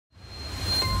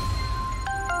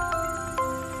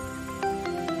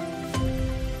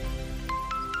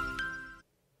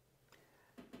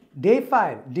Day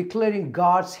 5, declaring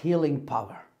God's healing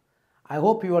power. I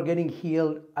hope you are getting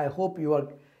healed. I hope your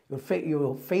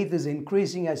faith is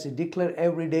increasing as you declare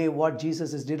every day what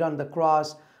Jesus has did on the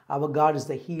cross. Our God is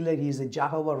the healer. He is the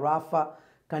Jehovah Rapha.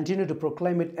 Continue to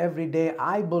proclaim it every day.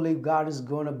 I believe God is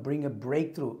going to bring a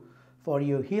breakthrough for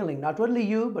your healing. Not only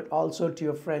you, but also to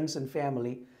your friends and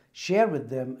family. Share with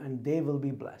them and they will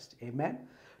be blessed. Amen.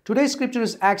 Today's scripture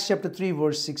is Acts chapter 3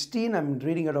 verse 16. I'm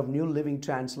reading out of New Living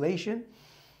Translation.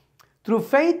 Through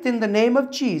faith in the name of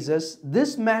Jesus,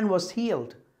 this man was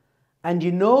healed. And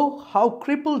you know how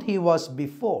crippled he was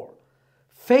before.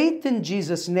 Faith in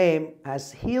Jesus' name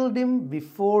has healed him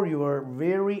before your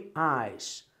very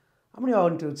eyes. How many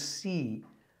want to see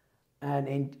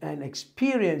and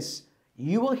experience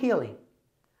your healing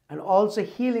and also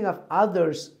healing of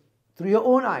others through your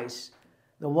own eyes?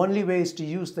 The only way is to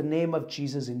use the name of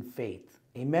Jesus in faith.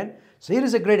 Amen. So here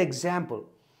is a great example.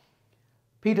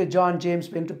 Peter, John, James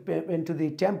went to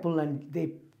the temple and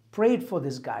they prayed for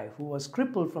this guy who was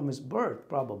crippled from his birth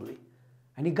probably.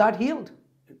 And he got healed.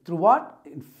 Through what?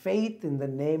 In faith in the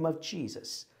name of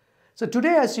Jesus. So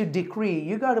today as you decree,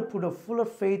 you got to put a full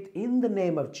of faith in the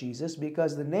name of Jesus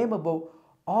because the name above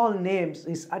all names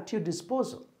is at your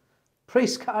disposal.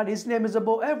 Praise God, His name is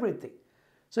above everything.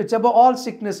 So it's above all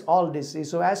sickness, all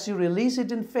disease. So as you release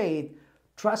it in faith,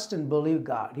 trust and believe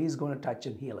God. He's going to touch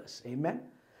and heal us. Amen.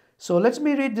 So let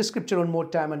me read the scripture one more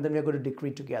time and then we're going to decree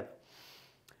together.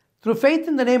 Through faith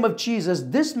in the name of Jesus,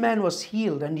 this man was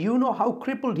healed, and you know how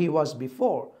crippled he was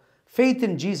before. Faith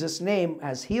in Jesus' name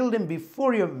has healed him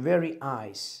before your very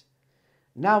eyes.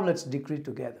 Now let's decree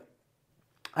together.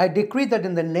 I decree that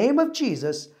in the name of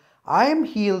Jesus, I am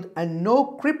healed and no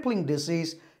crippling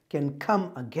disease can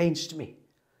come against me.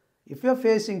 If you're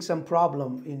facing some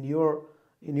problem in your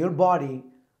body,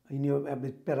 in your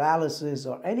paralysis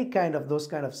or any kind of those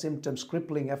kind of symptoms,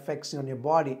 crippling effects on your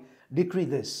body, decree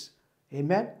this.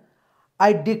 Amen.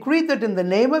 I decree that in the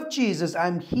name of Jesus,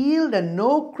 I'm healed and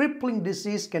no crippling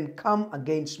disease can come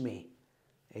against me.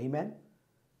 Amen.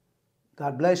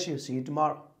 God bless you. See you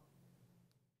tomorrow.